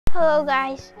Hello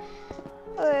guys,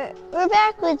 we're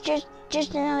back with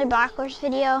just another Black Horse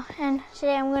video, and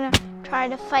today I'm gonna try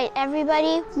to fight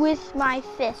everybody with my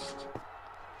fist.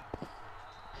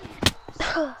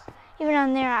 Even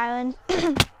on their island.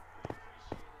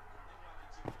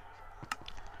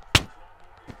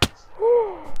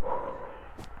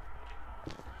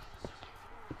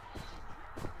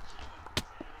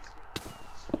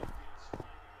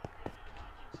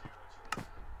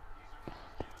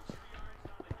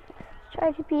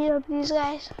 Try to beat up these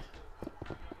guys.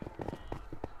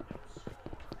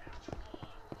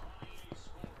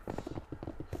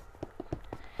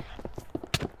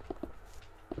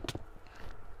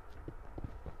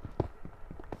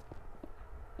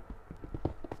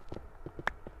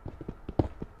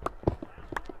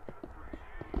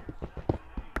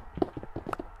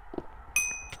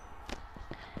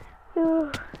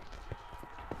 Ooh.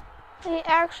 They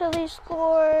actually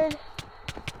scored.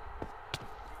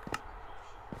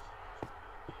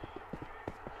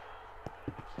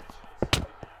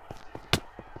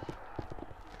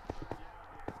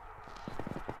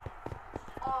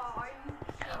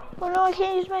 Oh no, I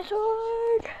can't use my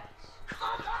sword.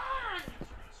 Come on!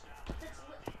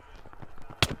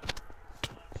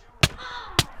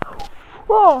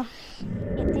 Whoa.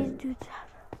 Get these dudes up.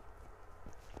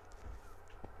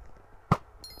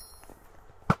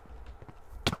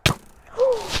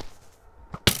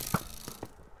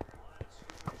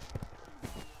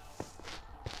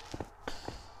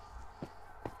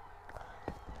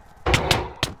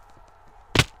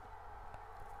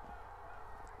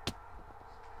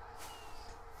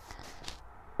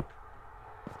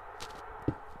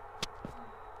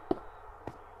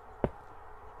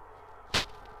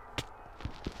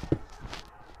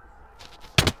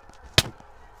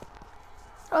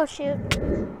 Oh shoot.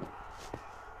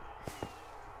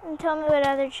 And tell me what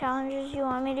other challenges you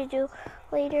want me to do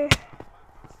later.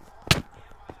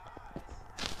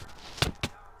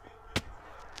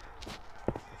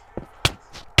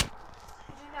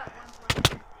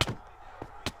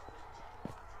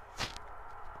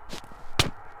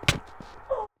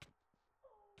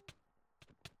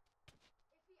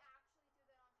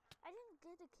 I didn't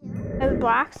get a kill. With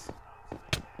blocks.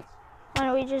 Why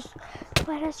don't we just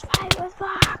let us fight with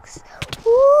blocks?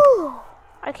 Woo!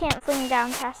 I can't fling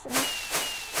down fast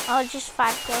enough. Oh, just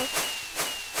 5 kills.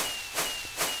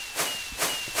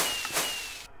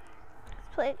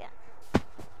 Let's play again.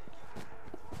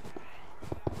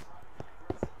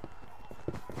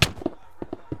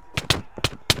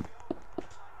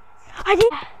 I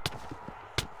did.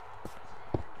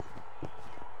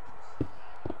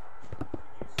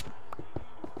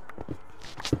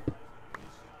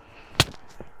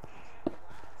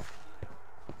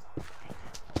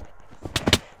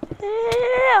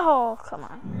 Oh, come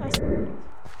on.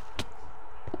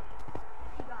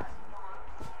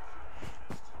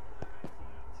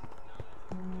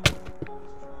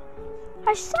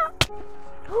 I suck.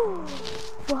 Whoa,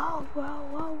 whoa,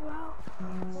 whoa, whoa.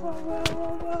 Whoa, whoa,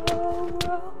 whoa, whoa,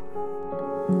 whoa.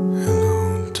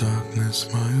 Hello, darkness,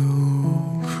 my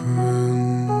old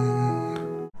friend.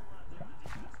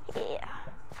 Yeah.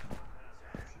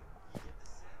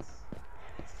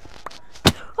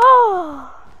 Oh.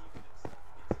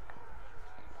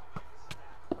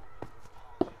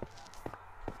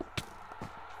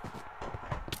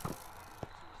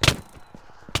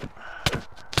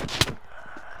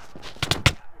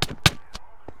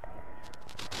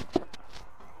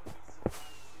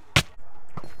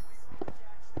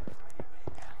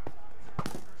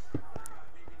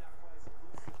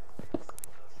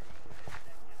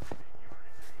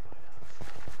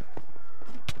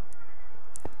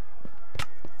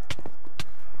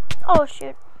 Oh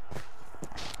shoot.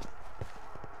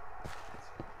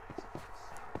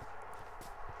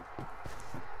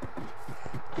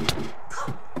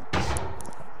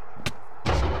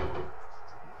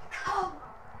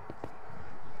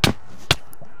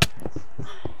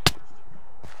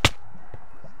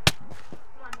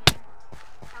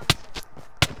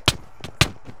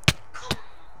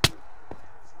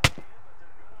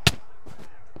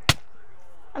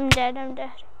 I'm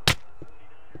dead.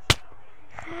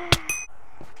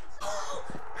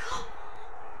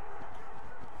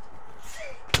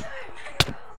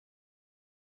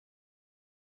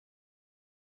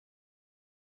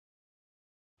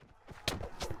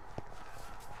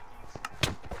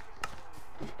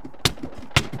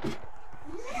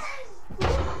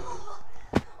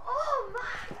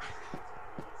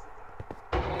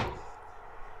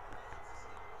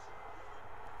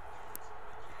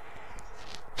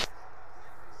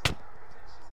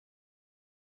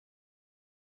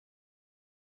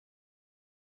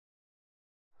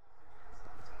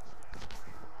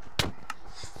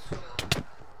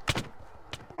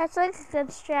 That's like a good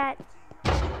strat.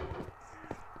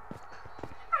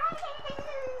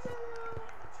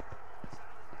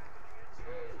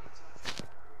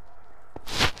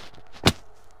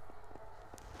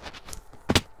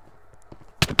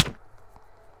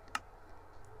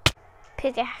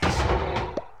 Pickaxe.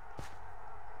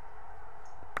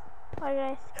 What did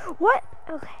I? What?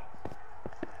 Okay.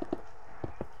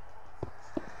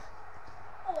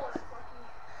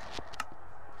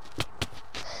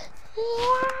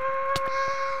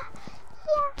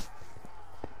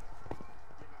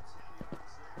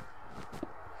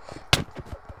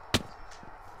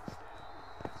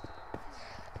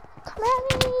 Come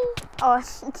at me! Oh,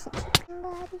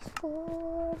 somebody's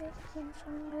scored and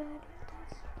somebody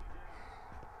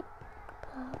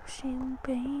pop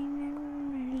champagne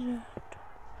and resort.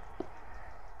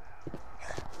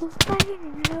 Who's fighting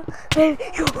in love? Baby,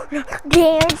 you're not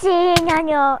dancing on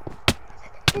your.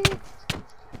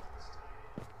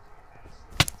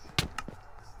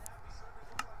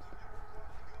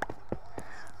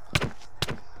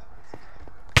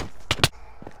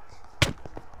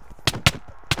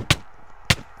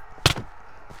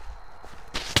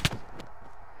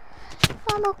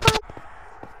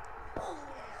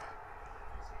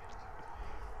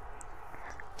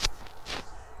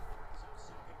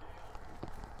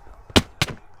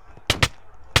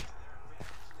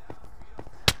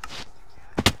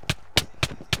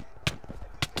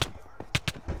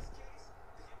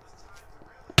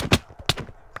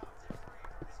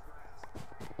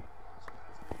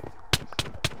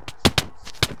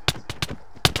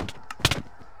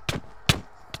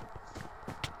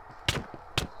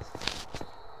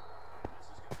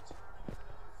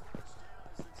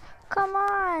 Come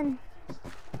on.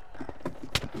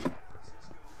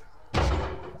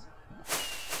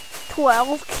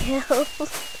 "12 kills."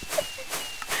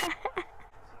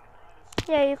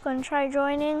 Yeah, you can try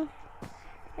joining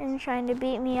and trying to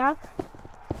beat me up.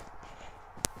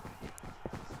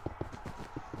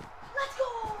 Let's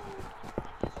go!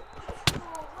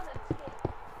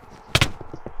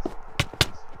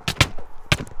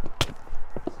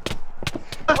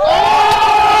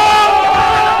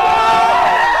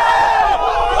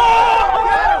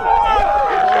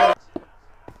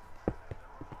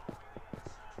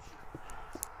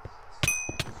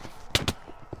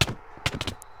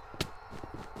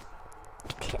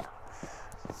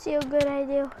 See how good I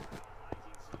do.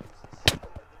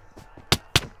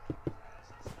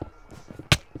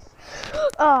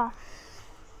 Oh.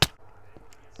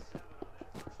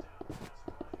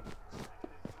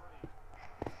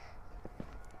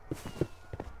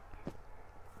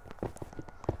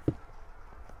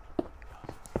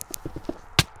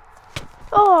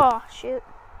 Oh, shoot.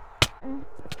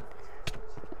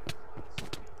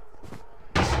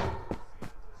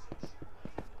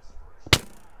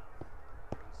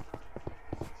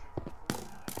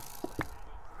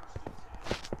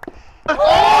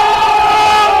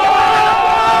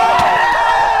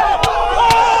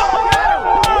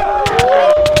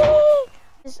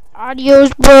 Adios,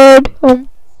 bird.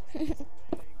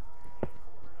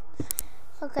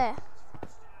 Okay.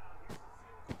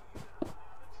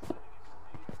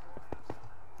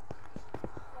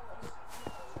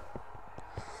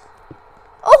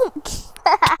 Oh.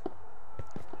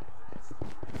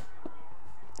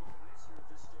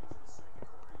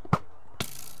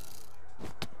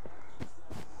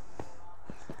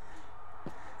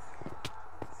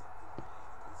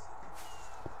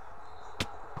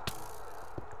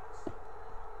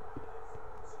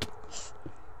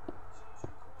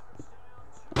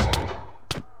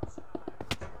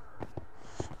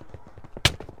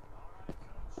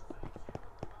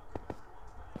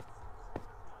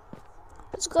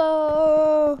 Let's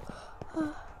go.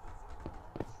 Oh.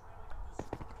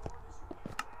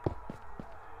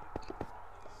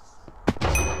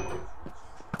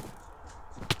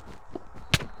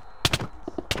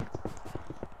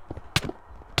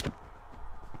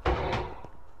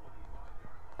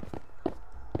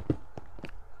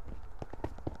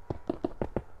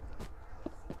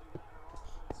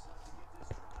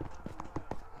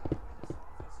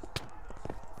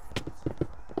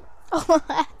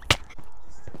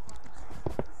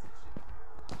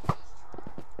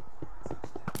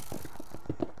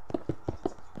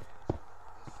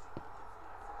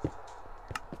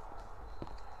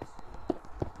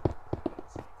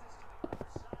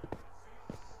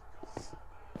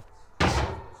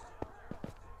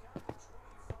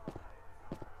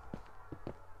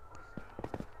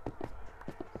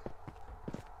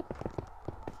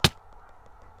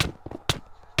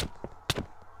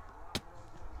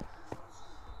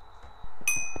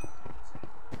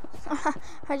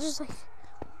 I just like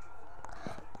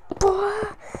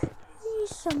Oh, need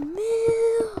some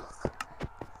milk.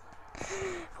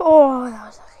 Oh, that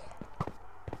was lucky.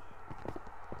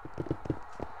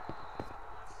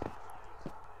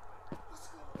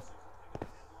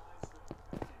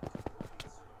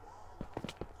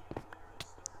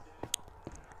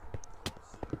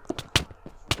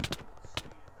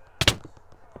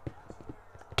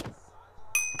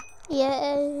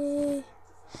 Yay.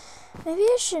 Maybe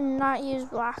I should not use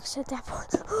blocks at that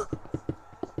point.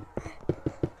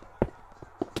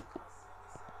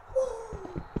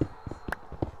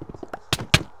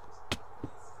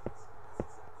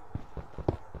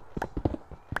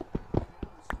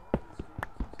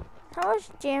 How much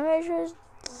damage was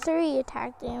 3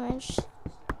 attack damage?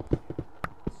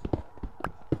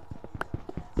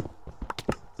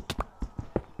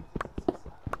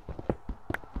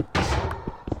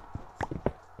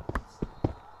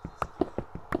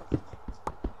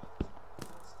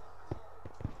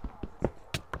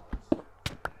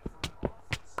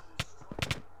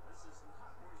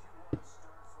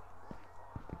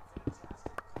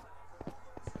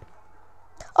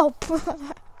 Oh,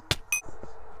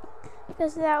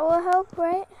 because that will help,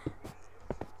 right?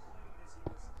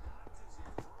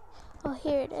 Oh,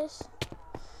 here it is.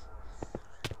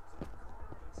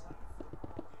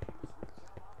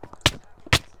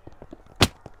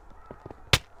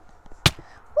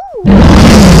 Ooh.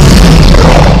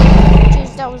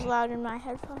 Jeez, that was loud in my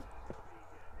headphone.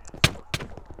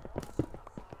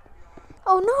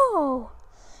 Oh no!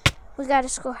 We gotta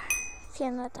score.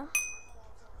 Can't let them.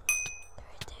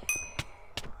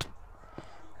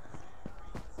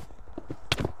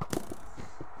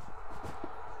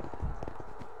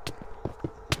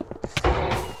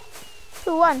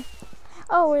 Who won?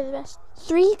 Oh, we're the best.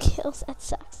 3 kills, that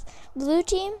sucks. Blue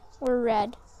team, we're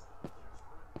red.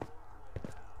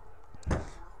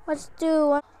 Let's do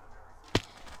one.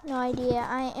 No idea,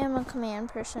 I am a command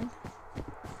person.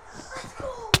 Let's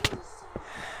go.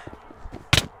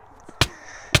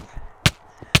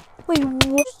 Wait,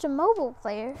 what? Just a mobile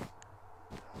player.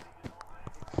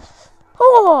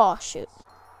 Oh, shoot.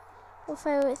 We'll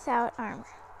fight without armor.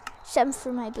 Except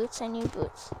for my boots, I need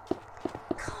boots.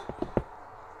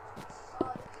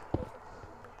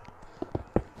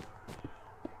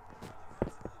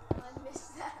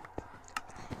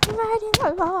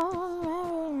 Riding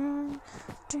along.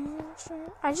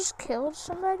 I just killed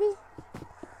somebody.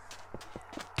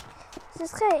 Is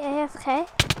this guy AFK?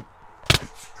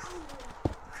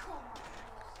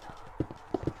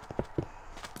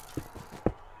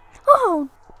 Oh,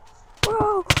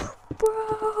 bro.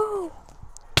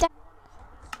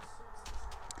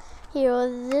 Here,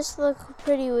 will this look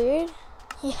pretty weird?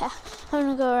 Yeah, I'm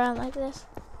gonna go around like this.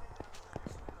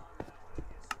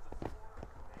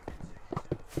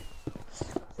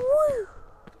 Woo!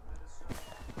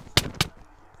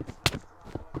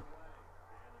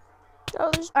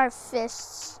 Those are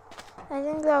fists. I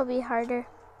think that'll be harder.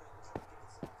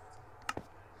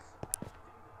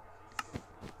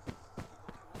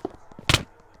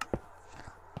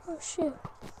 Oh shoot.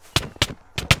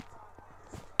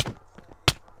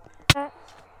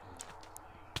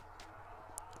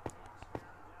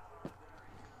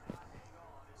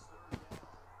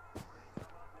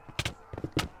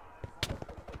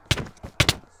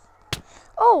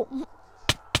 Oh!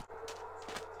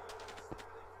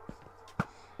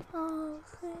 Oh,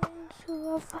 friends who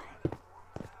will fight.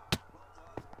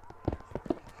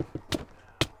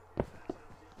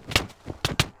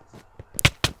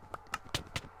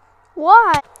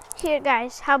 What? Here,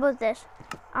 guys, how about this?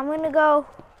 I'm gonna go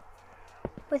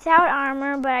without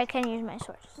armor, but I can use my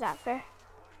sword. Is that fair?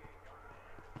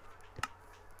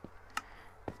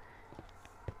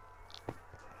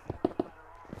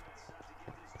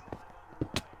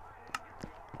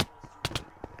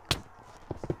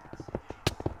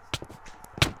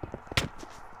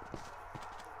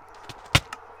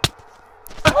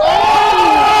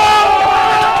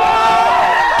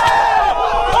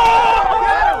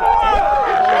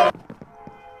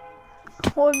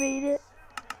 What made it?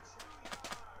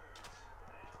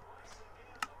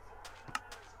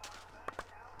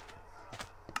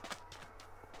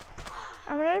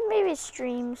 I'm gonna maybe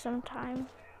stream sometime.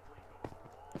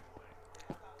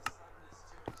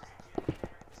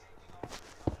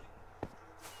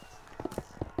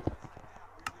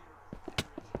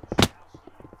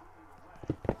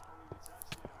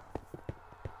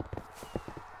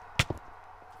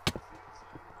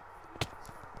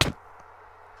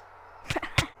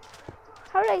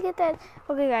 How did I get that?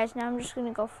 Okay, guys, now I'm just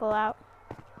gonna go full out.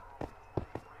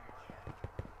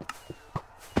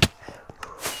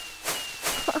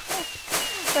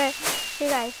 But, hey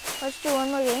guys, let's do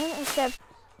one more game, except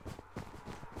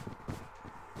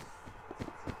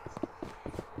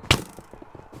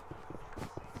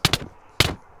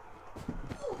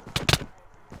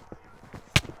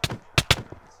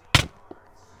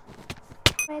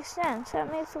makes sense.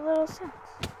 That makes a little sense.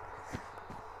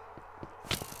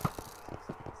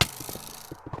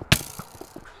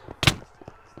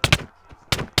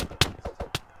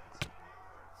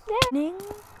 Ding.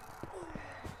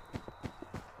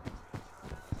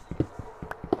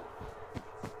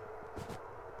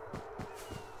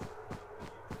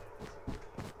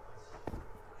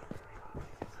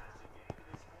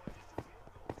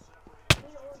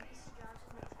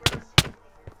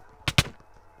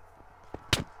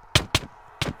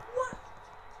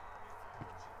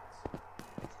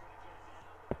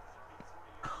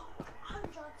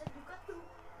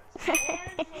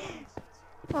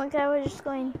 Like I was just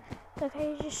going, look,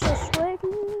 I just so sweaty.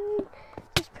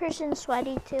 This person's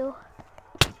sweaty too.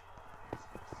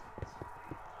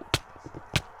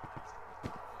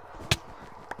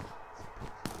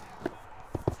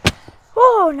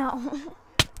 Oh no.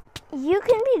 You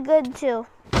can be good too.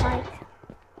 Like,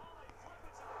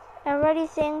 everybody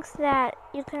thinks that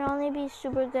you can only be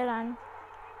super good on.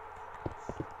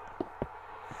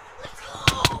 Let's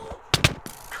go.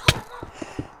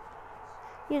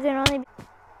 You can only be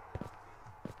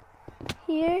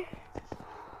here.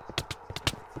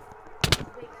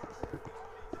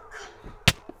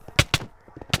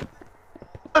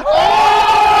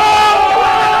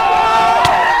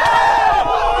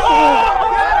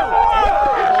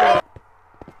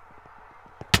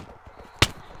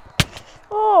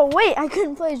 Oh wait, I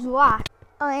couldn't place block.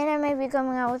 Oh, and I might be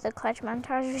coming out with a clutch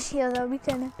montage video. That'll be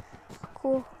kind of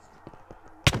cool.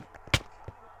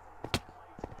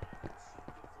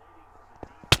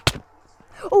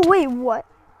 Oh wait, what?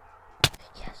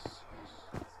 Yes.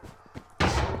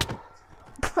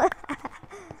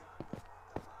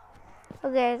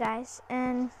 Okay, guys,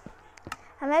 and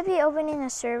I might be opening a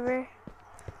server.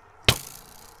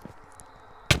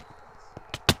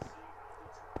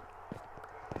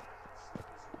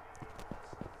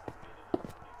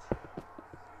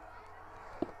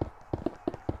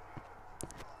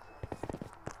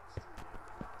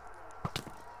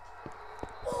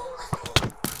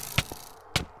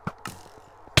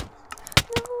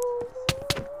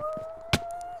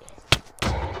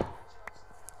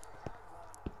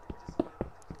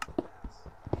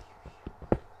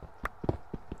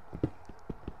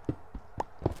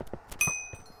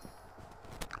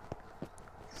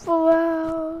 Fall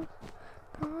out.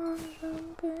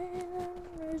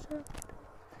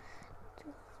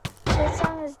 This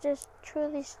song is just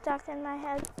truly stuck in my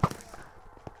head.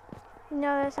 You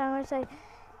know that song where it's like,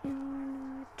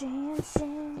 you're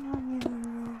dancing on your.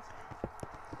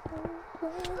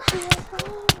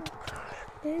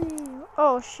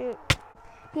 Oh shoot.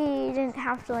 He didn't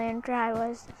have to land where I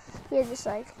was. He had just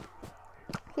like,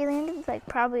 he landed like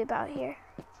probably about here.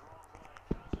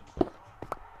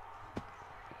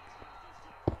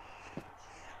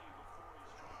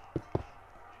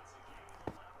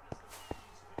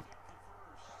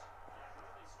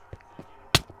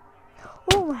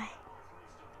 Oh my.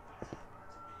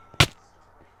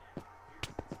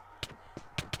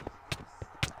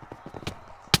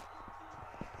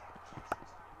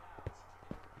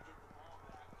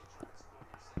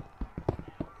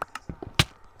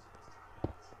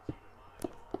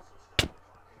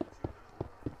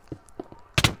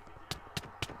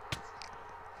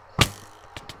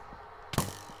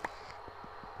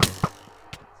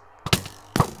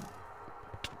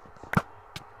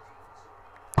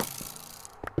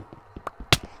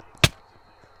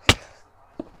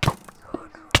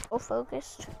 So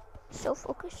focused. So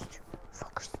focused.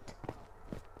 Focused.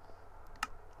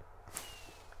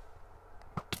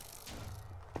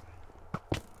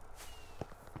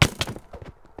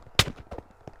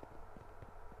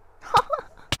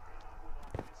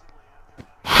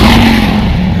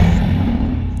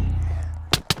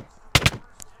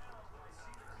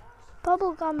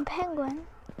 Bubblegum penguin?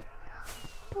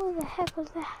 Who the heck was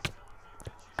that?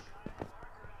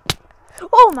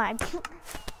 Oh my. Did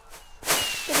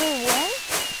we win?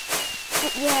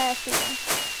 Yes, we won.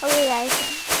 Okay guys,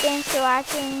 thanks for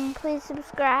watching. Please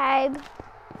subscribe.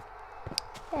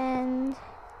 And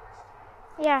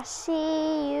yeah,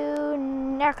 see you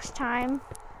next time.